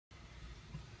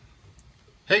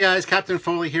Hey guys, Captain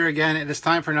Foley here again. It is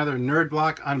time for another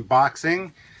NerdBlock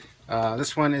unboxing.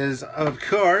 This one is, of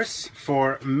course,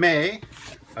 for May.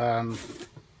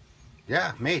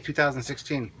 May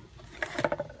 2016.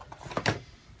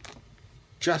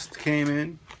 Just came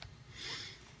in.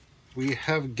 We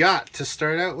have got, to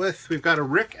start out with, we've got a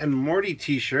Rick and Morty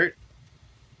t-shirt.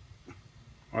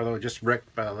 Although just Rick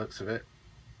by the looks of it.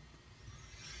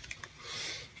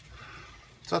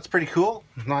 So that's pretty cool.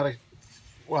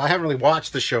 Well, I haven't really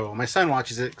watched the show. My son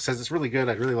watches it, says it's really good.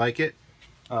 I'd really like it.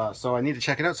 So I need to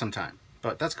check it out sometime.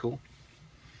 But that's cool.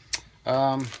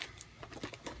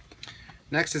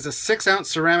 Next is a 6-ounce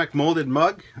ceramic molded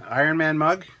mug. Iron Man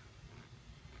mug.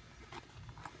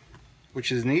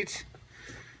 Which is neat.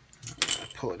 I'll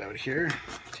pull it out here.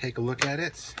 Take a look at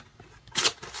it.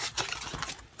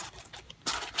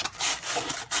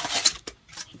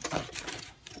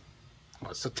 Oh,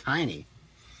 it's so tiny.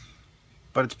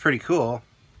 But it's pretty cool.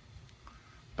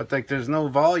 But like, there's no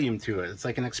volume to it. It's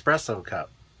like an espresso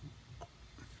cup.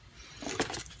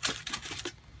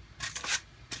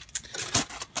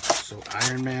 So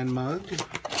Iron Man mug.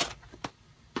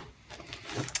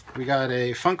 We got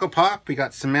a Funko Pop. We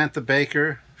got Samantha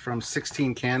Baker from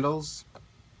 16 Candles.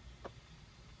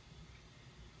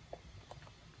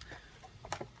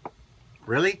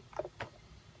 Really?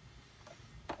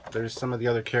 There's some of the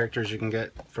other characters you can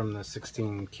get from the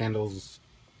 16 Candles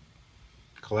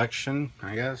collection,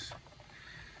 I guess.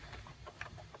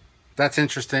 That's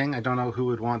interesting. I don't know who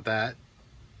would want that.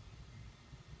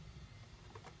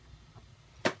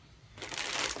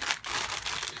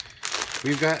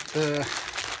 We've got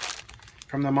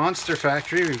from the Monster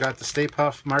Factory, we've got the Stay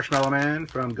Puft Marshmallow Man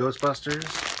from Ghostbusters.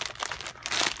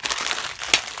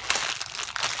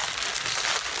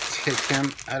 Take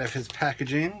him out of his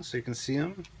packaging so you can see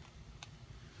him.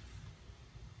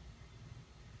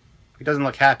 He doesn't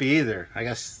look happy either. I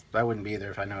guess I wouldn't be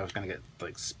either if I know I was going to get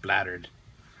like splattered.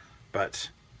 But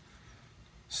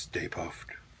Stay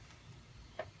Puft.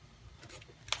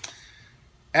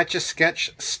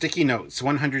 Etch-a-Sketch sticky notes,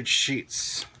 100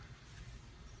 sheets.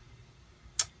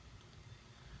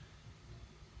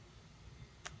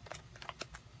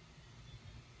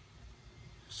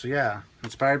 So yeah,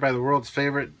 inspired by the world's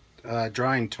favorite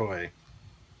drawing toy.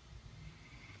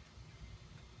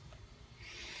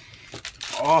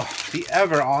 Oh, the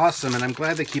ever awesome, and I'm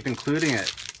glad they keep including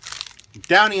it.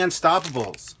 Downy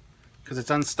Unstoppables, because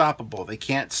it's unstoppable. They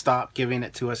can't stop giving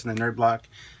it to us in the NerdBlock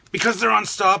because they're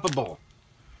unstoppable.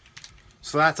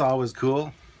 So that's always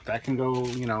cool. That can go,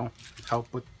 you know,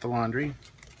 help with the laundry.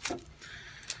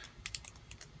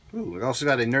 Ooh, we also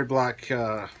got a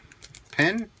NerdBlock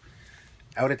pen.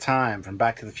 Out of Time from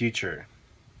Back to the Future.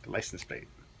 The license plate.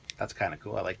 That's kind of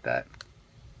cool. I like that.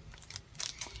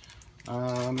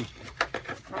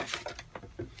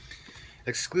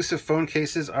 Exclusive phone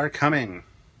cases are coming.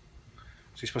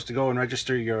 So you're supposed to go and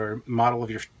register your model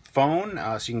of your phone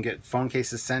so you can get phone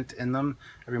cases sent in them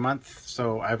every month.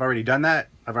 So I've already done that.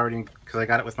 Because I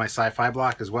got it with my sci-fi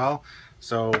block as well.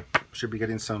 So should be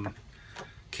getting some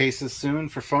cases soon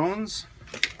for phones.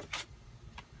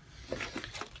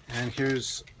 And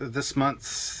here's this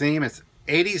month's theme. It's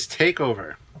 80's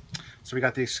Takeover. So we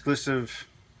got the exclusive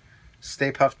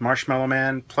Stay Puft Marshmallow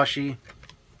Man plushie.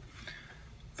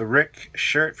 The Rick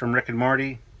shirt from Rick and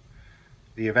Morty.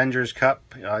 The Avengers cup.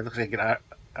 It looks like I get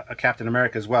a Captain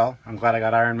America as well. I'm glad I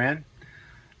got Iron Man.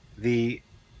 The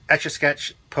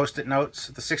Etch-a-Sketch Post-it notes.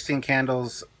 The 16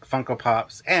 Candles Funko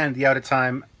Pops. And the Out of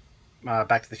Time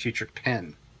Back to the Future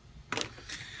pen.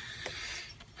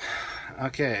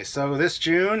 Okay, so this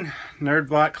June,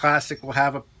 NerdBlock Classic will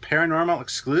have a paranormal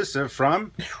exclusive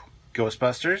from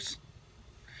Ghostbusters,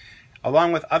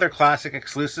 along with other classic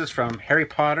exclusives from Harry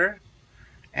Potter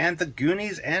and the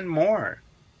Goonies and more.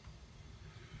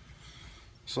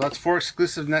 So that's 4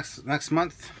 exclusives next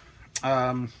month.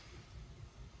 Also,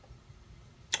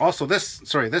 this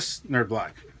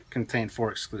NerdBlock contained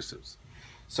 4 exclusives.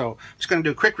 So I'm just going to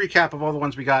do a quick recap of all the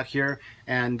ones we got here.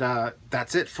 And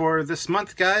that's it for this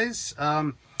month, guys.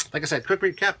 Like I said, quick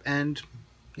recap. And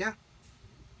yeah,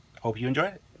 hope you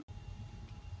enjoyed it.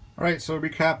 All right, so a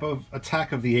recap of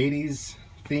Attack of the 80s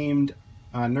themed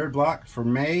NerdBlock for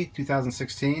May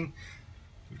 2016.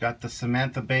 We've got the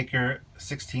Samantha Baker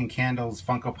 16 Candles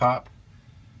Funko Pop.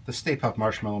 The Stay Puft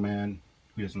Marshmallow Man.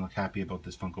 Who doesn't look happy about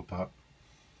this Funko Pop?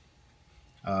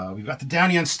 We've got the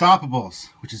Downy Unstoppables,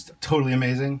 which is totally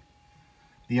amazing.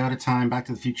 The Out of Time Back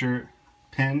to the Future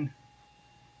pin.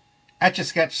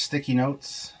 Etch-a-Sketch sticky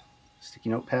notes. Sticky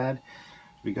notepad.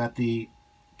 We got the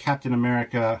Captain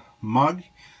America mug.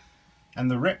 And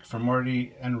the Rick from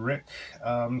Morty and Rick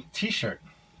t-shirt.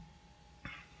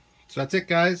 So that's it,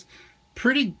 guys.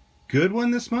 Pretty good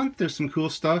one this month. There's some cool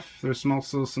stuff. There's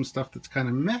also some stuff that's kind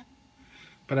of meh.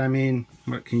 But I mean,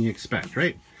 what can you expect,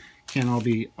 right? Can't all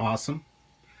be awesome.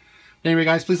 Anyway,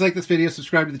 guys, please like this video,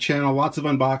 subscribe to the channel. Lots of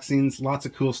unboxings, lots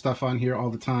of cool stuff on here all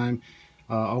the time.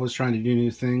 Always trying to do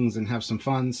new things and have some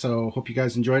fun. So hope you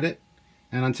guys enjoyed it.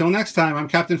 And until next time, I'm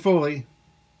Captain Foley.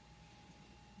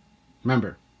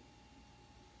 Remember,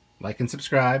 like and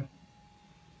subscribe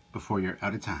before you're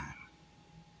out of time.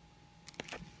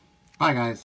 Bye, guys.